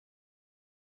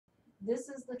This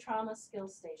is the trauma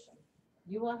skills station.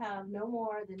 You will have no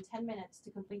more than 10 minutes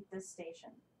to complete this station.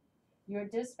 You are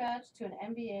dispatched to an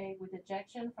MBA with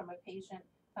ejection from a patient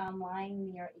found lying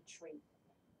near a tree.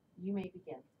 You may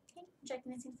begin. Okay,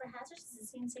 checking the scene for hazards. Is the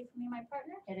scene safe for me and my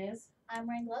partner? It is. I'm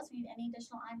wearing gloves. We need any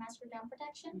additional eye mask or gown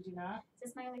protection. You do not.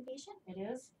 Is this my only patient? It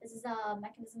is. This is a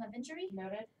mechanism of injury.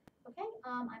 Noted. Okay,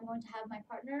 I'm going to have my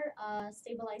partner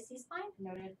stabilize C-spine.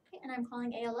 Noted. Okay, and I'm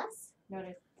calling ALS.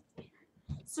 Noted.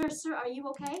 Sir, are you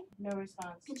okay? No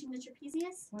response. Pinching the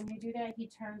trapezius. When you do that, he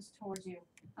turns towards you.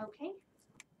 Okay.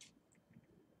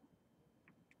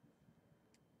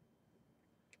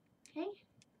 Okay.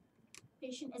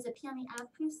 Patient is a P on the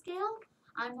Avpru scale.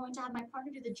 I'm going to have my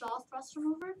partner do the jaw thrust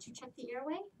remover to check the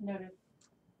airway. Noted.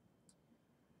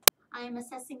 I am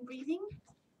assessing breathing.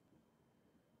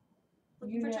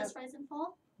 Looking for chest rise and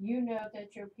fall. You know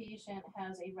that your patient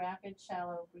has a rapid,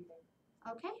 shallow breathing.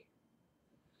 Okay.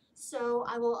 So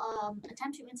I will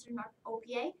attempt to insert an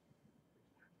OPA.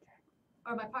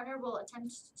 Or my partner will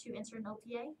attempt to insert an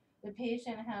OPA. The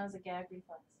patient has a gag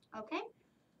reflex. Okay.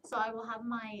 So I will have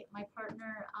my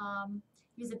partner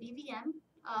use a BVM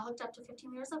hooked up to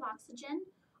 15 liters of oxygen,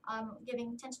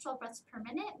 giving 10 to 12 breaths per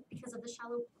minute because of the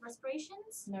shallow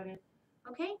respirations. Noted.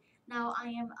 Okay. Now I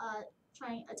am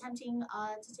attempting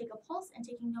to take a pulse and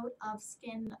taking note of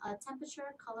skin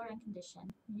temperature, color, and condition.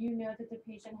 You know that the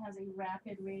patient has a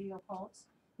rapid radial pulse.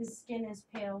 His skin is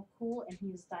pale, cool, and he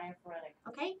is diaphoretic.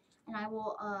 Okay. And I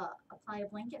will apply a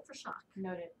blanket for shock.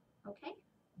 Noted. Okay.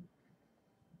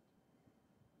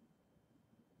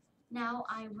 Now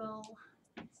I will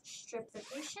strip the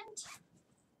patient,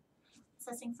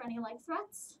 assessing for any leg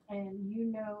threats. And you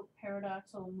know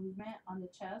paradoxal movement on the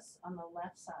chest on the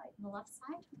left side. On the left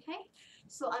side, okay.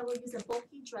 So I will use a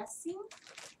bulky dressing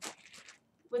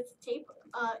with tape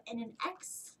and an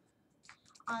X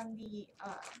on the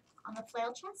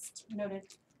flail chest. Noted.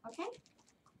 Okay.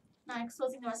 Now I'm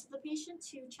exposing the rest of the patient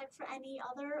to check for any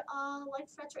other leg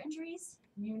threats or injuries.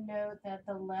 You know that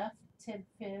the left tib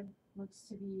fib looks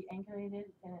to be ankulated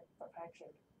and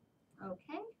fractured.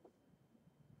 Okay.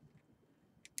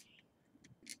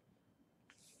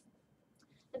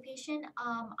 The patient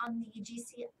on the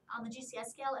GCS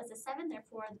scale is a 7,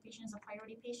 therefore the patient is a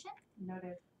priority patient.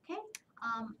 Noted. Okay.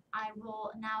 I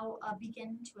will now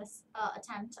begin to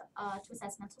attempt to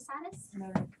assess mental status.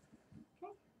 Noted.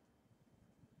 Okay.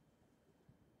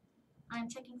 I'm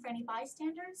checking for any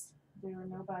bystanders. There are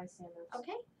no bystanders.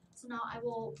 Okay. So now I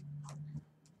will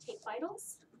take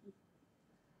vitals.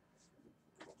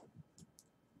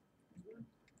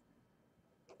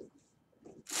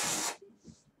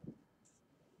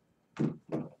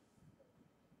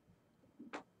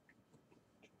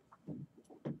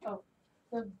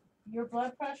 Your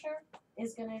blood pressure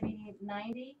is going to be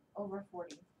 90/40.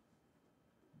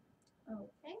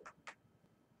 Okay.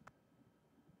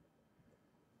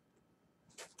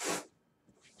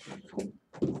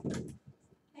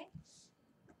 Okay.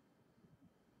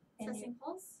 Assessing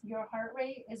pulse. Your heart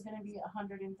rate is going to be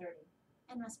 130.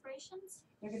 And respirations?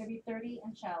 They're going to be 30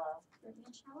 and shallow. 30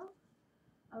 and shallow.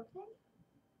 Okay.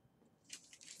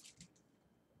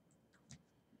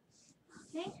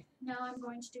 Okay. Now I'm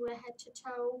going to do a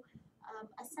head-to-toe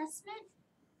assessment,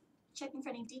 checking for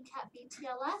any decap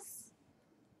BTLS.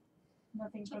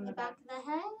 Nothing checking from the back of the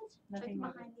head, Nothing checking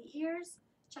behind the ears,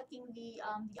 checking the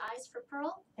eyes for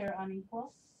pearl. They're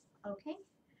unequal. Okay.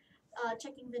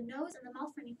 Checking the nose and the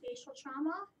mouth for any facial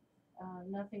trauma.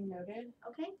 Nothing noted.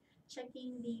 Okay.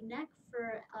 Checking the neck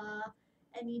for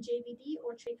any JVD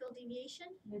or tracheal deviation.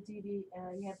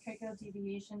 You have tracheal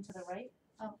deviation to the right.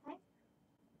 Okay.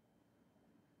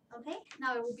 Okay.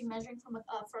 Now I will be measuring for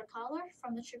a collar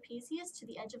from the trapezius to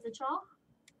the edge of the jaw.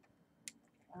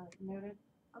 Noted.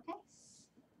 Okay.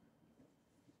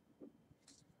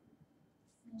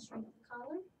 Measuring the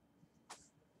collar.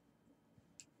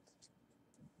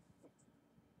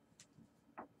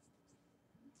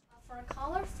 For a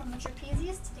collar from the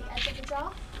trapezius to the edge of the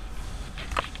jaw.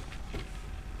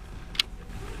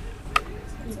 So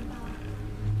it's about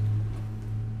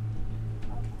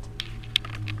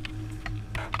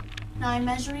Now I'm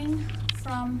measuring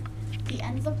from the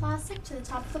end of the plastic to the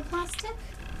top of the plastic.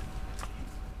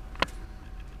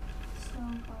 So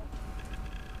about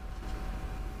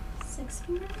 6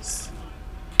 fingers.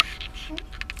 Okay.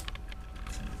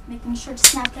 Making sure to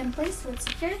snap it in place so it's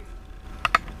secure.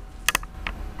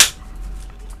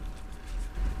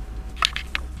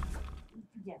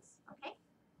 Yes. Okay.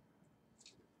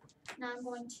 Now I'm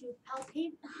going to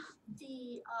palpate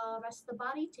the rest of the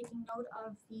body, taking note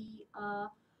of the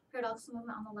paradoxal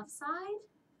movement on the left side.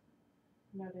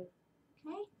 Noted.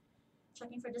 Okay.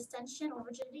 Checking for distension or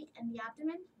rigidity in the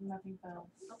abdomen. Nothing found.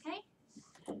 Okay.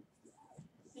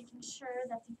 making sure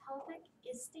that the pelvic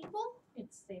is stable.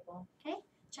 It's stable.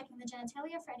 Checking the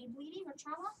genitalia for any bleeding or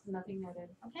trauma. Nothing noted.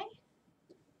 Okay.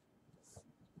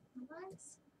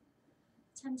 Relax.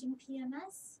 Attempting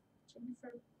PMS. Checking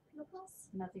for pupils.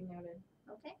 Nothing noted.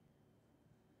 Okay.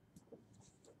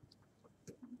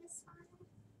 On this side.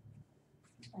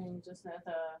 And just the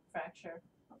fracture.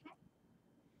 Okay.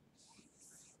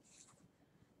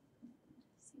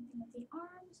 Same thing with the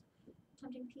arms.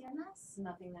 Attempting PMS.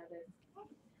 Nothing noted.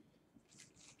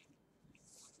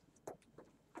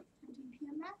 Attempting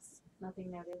PMS.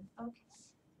 Nothing noted. Okay.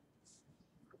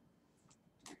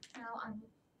 Now I'm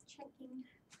checking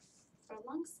for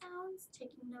lung sounds,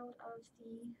 taking note of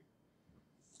the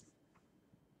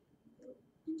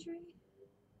injury.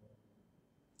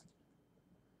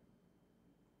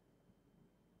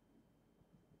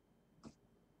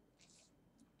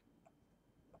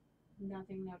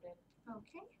 Nothing noted.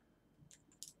 Okay.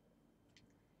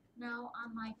 Now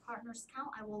on my partner's count,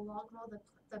 I will log roll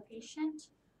the patient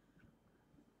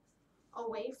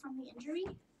away from the injury.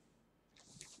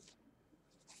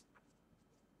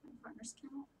 My partner's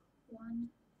count, 1,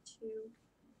 2,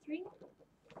 3.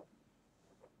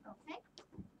 Okay.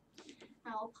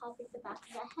 Now I'll palpate the back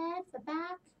of the head, the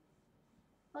back,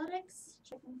 buttocks,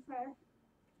 checking for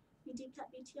any deep cut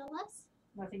BTLS.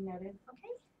 Nothing noted.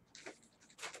 Okay.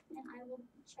 And I will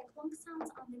check lung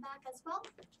sounds on the back as well.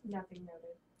 Nothing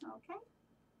noted. Okay.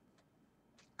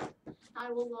 I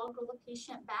will log roll the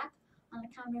patient back on the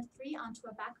count of 3 onto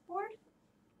a backboard.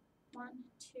 1,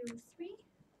 2, 3.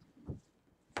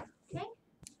 Okay.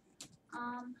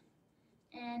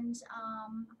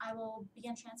 I will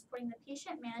begin transporting the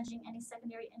patient, managing any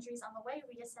secondary injuries on the way,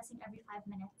 reassessing every 5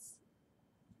 minutes.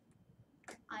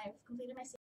 I've completed my